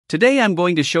Today I'm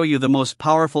going to show you the most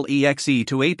powerful EXE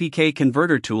to APK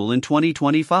Converter tool in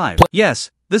 2025.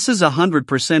 Yes, this is a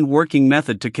 100% working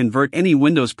method to convert any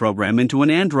Windows program into an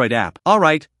Android app.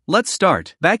 Alright, let's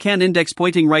start. Backhand index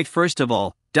pointing right. First of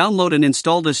all, download and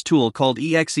install this tool called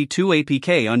EXE2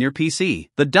 APK on your PC.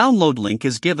 The download link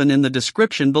is given in the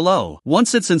description below.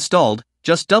 Once it's installed,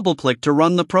 just double-click to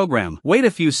run the program. Wait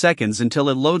a few seconds until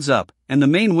it loads up, and the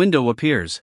main window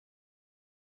appears.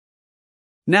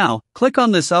 Now, click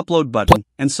on this upload button,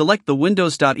 and select the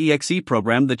Windows.exe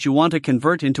program that you want to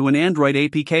convert into an Android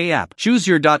APK app. Choose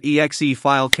your .exe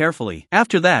file carefully.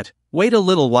 After that, wait a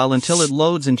little while until it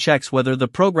loads and checks whether the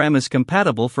program is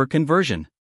compatible for conversion.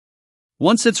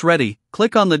 Once it's ready,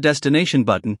 click on the destination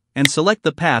button, and select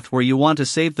the path where you want to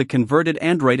save the converted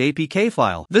Android APK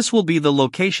file. This will be the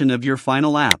location of your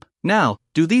final app. Now,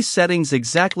 do these settings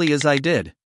exactly as I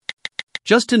did.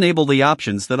 Just enable the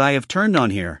options that I have turned on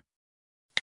here.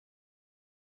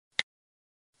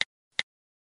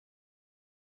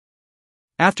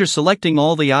 After selecting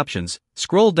all the options,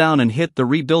 scroll down and hit the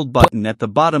Rebuild button at the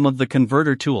bottom of the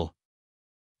Converter tool.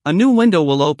 A new window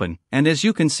will open, and as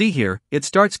you can see here, it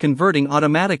starts converting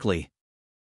automatically.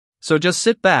 So just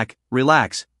sit back,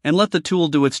 relax, and let the tool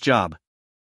do its job.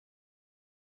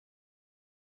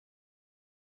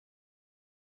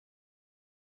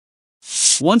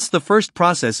 Once the first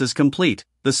process is complete,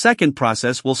 the second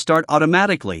process will start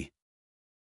automatically.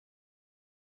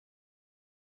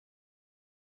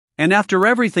 And after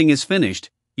everything is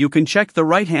finished, you can check the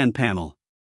right-hand panel.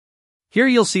 Here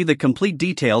you'll see the complete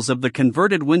details of the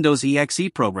converted Windows EXE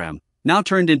program, now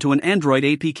turned into an Android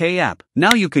APK app.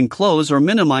 Now you can close or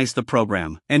minimize the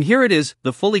program. And here it is,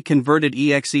 the fully converted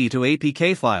EXE to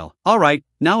APK file. Alright,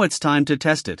 now it's time to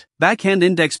test it. Backhand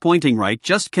index pointing right.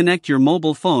 Just connect your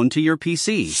mobile phone to your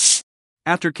PC.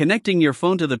 After connecting your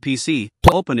phone to the PC,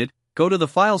 open it, go to the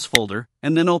Files folder,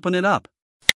 and then open it up.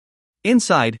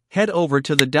 Inside, head over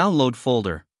to the Download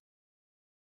folder.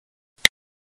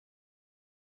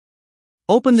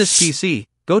 Open this PC,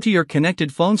 go to your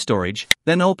connected phone storage,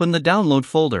 then open the Download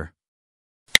folder.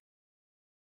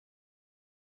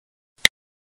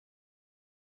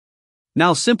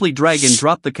 Now simply drag and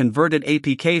drop the converted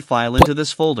APK file into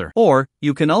this folder. Or,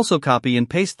 you can also copy and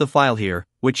paste the file here,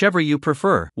 whichever you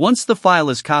prefer. Once the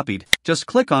file is copied, just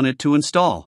click on it to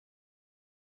install.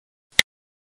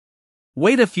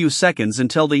 Wait a few seconds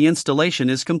until the installation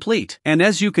is complete. And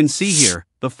as you can see here,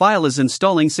 the file is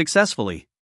installing successfully.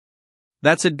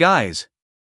 That's it, guys.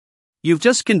 You've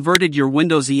just converted your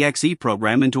Windows EXE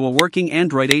program into a working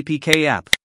Android APK app.